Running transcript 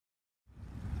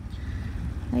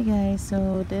Hi guys,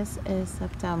 so this is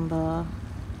September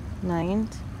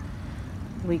 9th,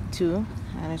 week 2,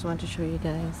 and I just want to show you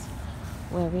guys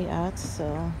where we at.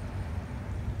 So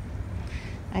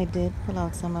I did pull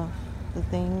out some of the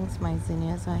things. My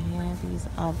zinnias are here. These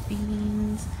are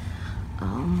beans.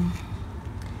 Um,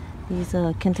 these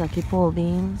are Kentucky pole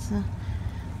beans.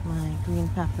 My green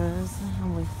peppers.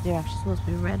 They're actually supposed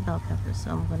to be red bell peppers,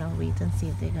 so I'm gonna wait and see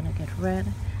if they're gonna get red.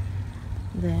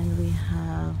 Then we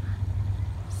have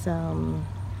some,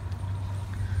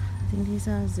 I think these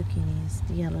are zucchinis,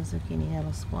 the yellow zucchini,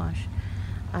 yellow squash.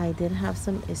 I did have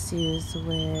some issues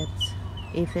with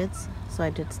aphids, so I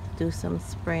did do some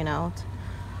spraying out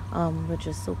with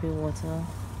just soapy water.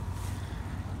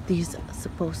 These are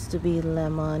supposed to be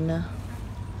lemon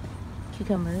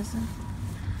cucumbers.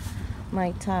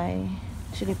 My Thai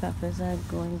chili peppers are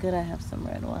going good. I have some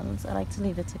red ones. I like to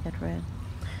leave it to get red.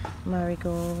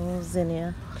 Marigold,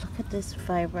 zinnia. Look at this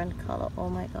vibrant color. Oh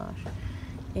my gosh.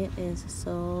 It is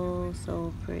so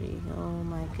pretty. Oh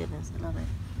my goodness, I love it.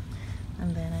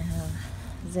 And then I have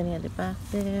zinnia at the back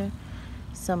there.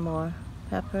 Some more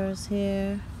peppers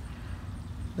here.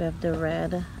 We have the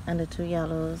red and the two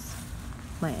yellows.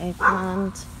 My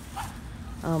eggplant.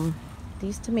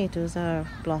 These tomatoes are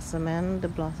blossoming. The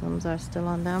blossoms are still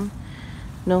on them.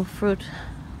 No fruit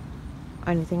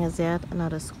or anything as yet.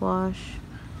 Another squash.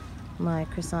 My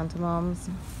chrysanthemums.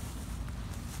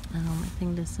 I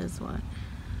think this is what.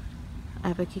 I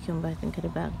have a cucumber, I think, at the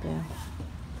back there.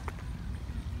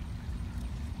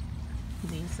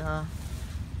 These are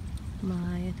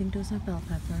I think those are bell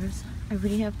peppers. I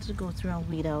really have to go through and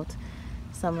weed out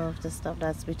some of the stuff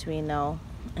that's between now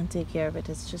and take care of it.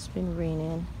 It's just been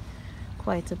raining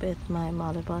quite a bit. My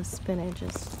Malabar spinach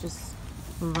is just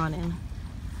running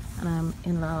and I'm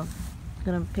in love. I'm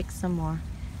gonna pick some more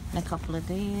in a couple of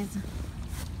days.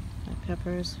 My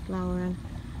peppers flowering.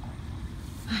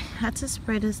 I had to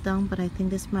spray this down, but I think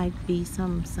this might be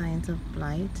some signs of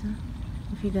blight.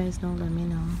 If you guys know, let me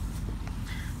know.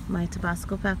 My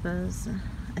Tabasco peppers,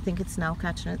 I think it's now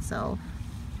catching itself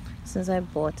since I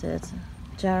bought it.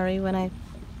 Generally, when I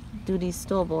do these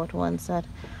store-bought ones that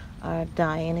are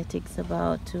dying, it takes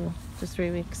about 2 to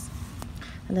 3 weeks.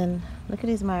 And then look at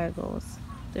these marigolds.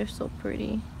 They're so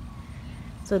pretty.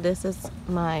 So this is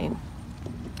my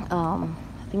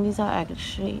I think these are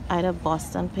actually either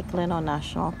Boston pickling or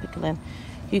National pickling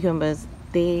cucumbers.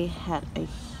 They had a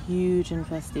huge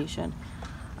infestation.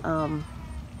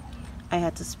 I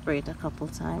had to spray it a couple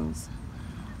times,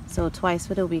 so twice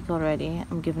for the week already.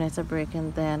 I'm giving it a break,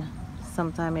 and then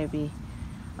sometime maybe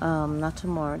not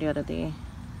tomorrow, the other day,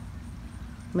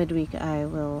 midweek, I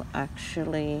will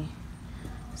actually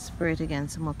spray it again.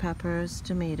 Some more peppers,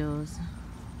 tomatoes,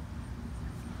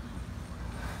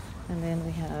 and then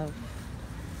we have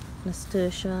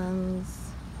nasturtiums.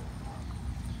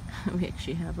 We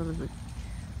actually have a little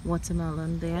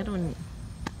watermelon there.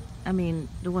 I mean,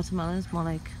 the watermelon is more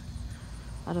like,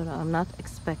 I don't know, I'm not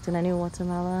expecting any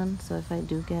watermelon, so if I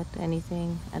do get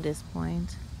anything at this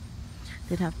point,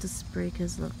 they'd have to spray,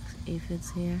 because look,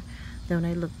 aphids here. Then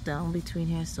when I look down between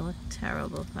here, so a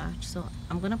terrible patch. So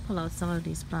I'm gonna pull out some of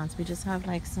these plants. We just have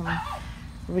like some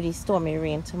really stormy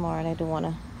rain tomorrow, and I don't want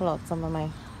to pull out some of my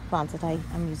plants that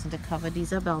I'm using to cover.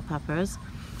 These are bell peppers,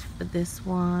 but this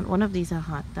one of these are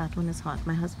hot. That one is hot.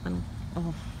 My husband,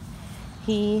 oh,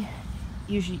 he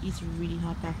usually eats really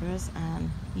hot peppers, and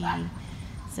he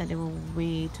said they were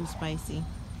way too spicy.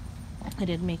 I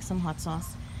did make some hot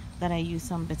sauce that I use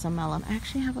some bitter melon. I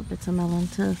actually have a bitter melon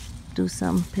to do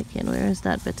some picking. Where is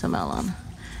that bitter melon?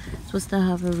 Supposed to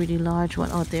have a really large one.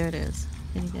 Oh, there it is.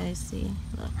 Can you guys see?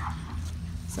 Look.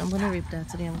 So I'm gonna reap that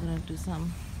today. I'm gonna do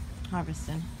some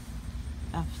harvesting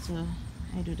after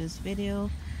I do this video.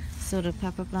 So the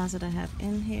pepper plants that I have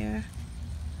in here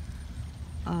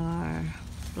are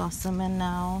blossoming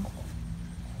now.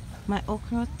 My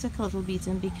okra took a little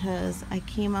beating because I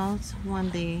came out one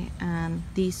day and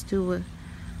these two were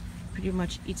pretty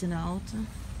much eaten out.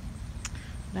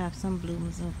 But I have some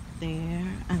blooms up there,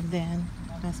 and then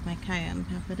that's my cayenne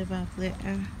pepper at the back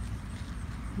there.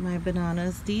 My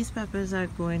bananas. These peppers are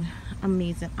going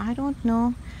amazing. I don't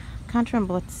know, can't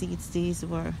remember what seeds these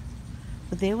were,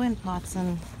 but they were in pots,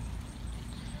 and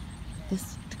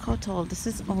this, look how tall. This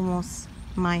is almost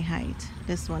my height,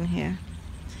 this one here.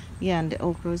 Yeah, and the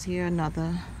okras here,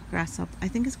 another grasshopper. I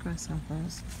think it's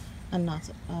grasshoppers and not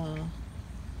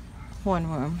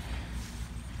hornworm.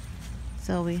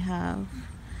 So we have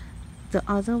the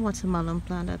other watermelon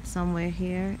plant that's somewhere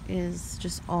here is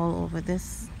just all over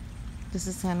this. This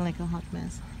is kind of like a hot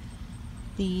mess.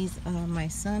 These are my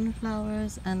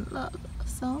sunflowers, and look,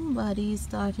 somebody's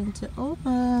starting to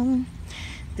open.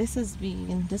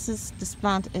 this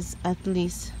plant is at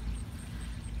least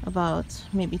about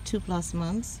maybe 2+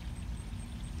 months.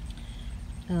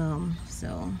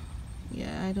 So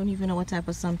yeah, I don't even know what type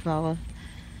of sunflower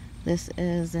this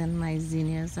is, and my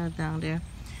zinnias are down there.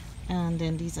 And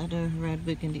then these are the red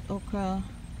burgundy okra.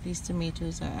 These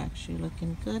tomatoes are actually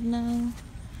looking good now.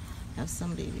 I have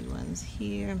some baby ones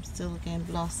here. I'm still getting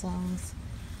blossoms.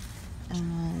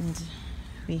 And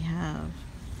we have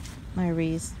my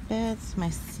raised beds.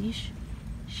 My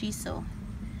shiso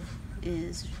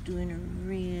is doing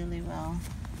really well,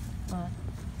 but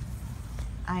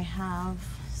I have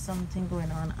something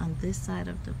going on this side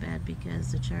of the bed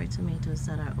because the cherry tomatoes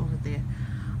that are over there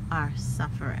are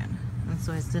suffering, and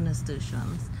so it's the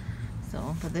nasturtiums.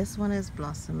 So but this one is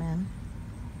blossoming.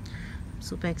 I'm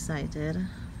super excited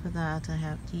for that. I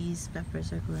have these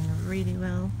peppers are growing really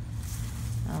well.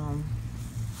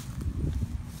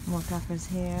 More peppers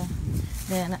here.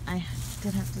 Then I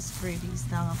did have to spray these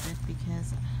down a bit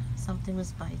because something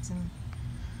was biting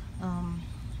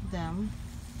them.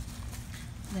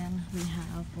 Then we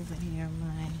have over here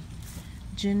my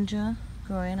ginger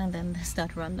growing, and then there's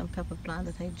that random pepper plant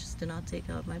that I just did not take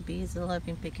out. My basil, I've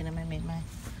been picking them. I made my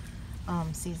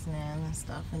seasoning and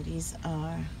stuff. And these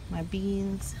are my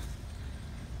beans.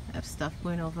 I have stuff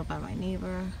going over by my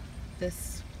neighbor.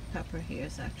 This pepper here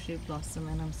is actually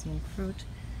blossoming. I'm seeing fruit.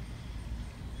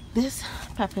 This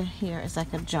pepper here is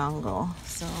like a jungle,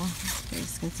 so you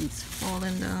can see it's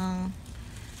falling down.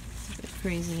 It's a bit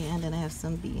crazy. And then I have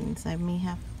some beans. I may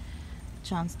have a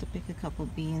chance to pick a couple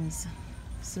beans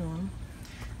soon.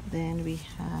 Then we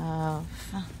have,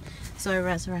 so I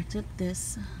resurrected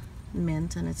this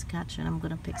mint and it's catching. I'm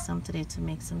gonna pick some today to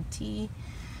make some tea.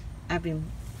 I've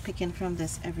been picking from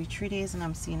this every 3 days, and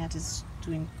I'm seeing that it's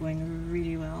going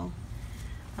really well.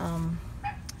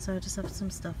 So I just have some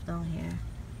stuff down here.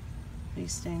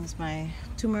 These things, my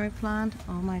turmeric plant,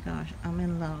 oh my gosh, I'm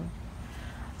in love.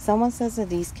 Someone says that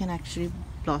these can actually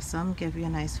blossom, give you a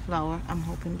nice flower. I'm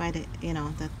hoping by the,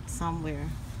 that somewhere.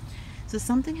 So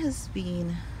something has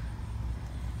been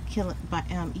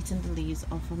eating the leaves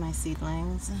off of my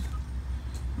seedlings.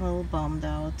 I'm a little bummed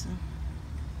out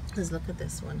because look at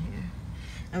this one here.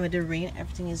 And with the rain,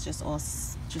 everything is just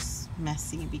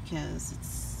messy because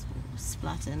it's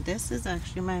splatting. This is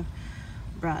actually my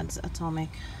Brad's Atomic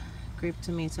grape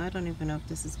tomato. I don't even know if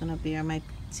this is gonna be. I might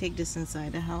take this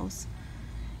inside the house.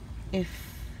 If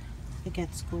it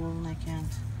gets cold and I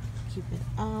can't keep it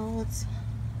out.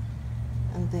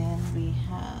 And then we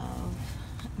have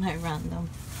my random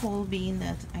pole bean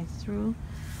that I threw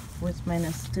with my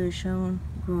nasturtium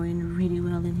growing really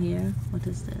well in here. What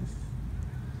is this?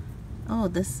 Oh,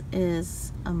 this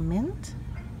is a mint.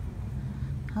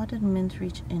 How did mint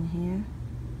reach in here?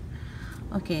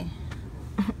 Okay.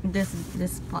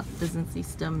 This pot doesn't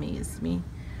cease to amaze me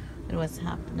at what's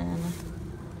happening.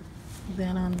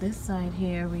 Then on this side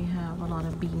here we have a lot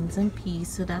of beans and peas.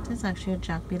 So that is actually a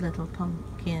Jackby Little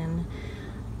Pumpkin.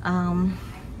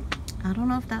 I don't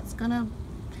know if that's gonna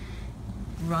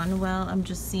run well. I'm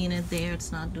just seeing it there.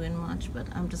 It's not doing much, but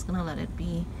I'm just gonna let it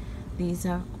be. These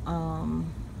are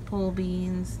pole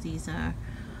beans. These are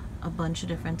a bunch of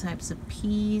different types of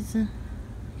peas.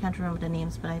 Can't remember the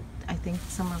names, but I think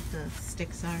some of the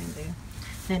sticks are in there.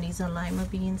 Then these are lima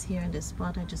beans here in this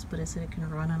spot. I just put it so it can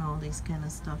run and all these kind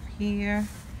of stuff here.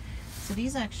 So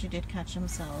these actually did catch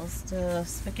themselves. The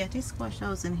spaghetti squash that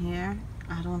was in here,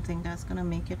 I don't think that's gonna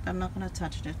make it, but I'm not gonna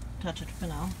touch it for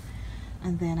now.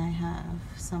 And then I have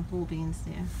some pole beans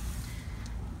there.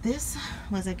 This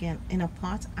was again in a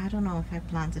pot. I don't know if I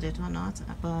planted it or not,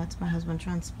 but my husband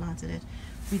transplanted it.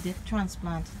 We did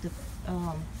transplant the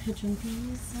pigeon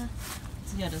peas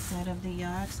to the other side of the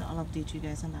yard, so I'll update you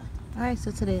guys on that. Alright,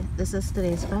 so this is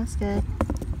today's basket.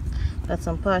 Got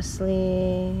some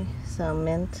parsley, some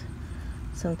mint,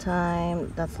 some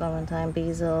thyme, that's lemon thyme,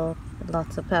 basil,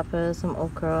 lots of peppers, some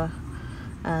okra,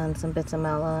 and some bitter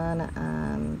melon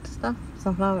and stuff,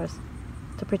 some flowers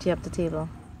to pretty up the table.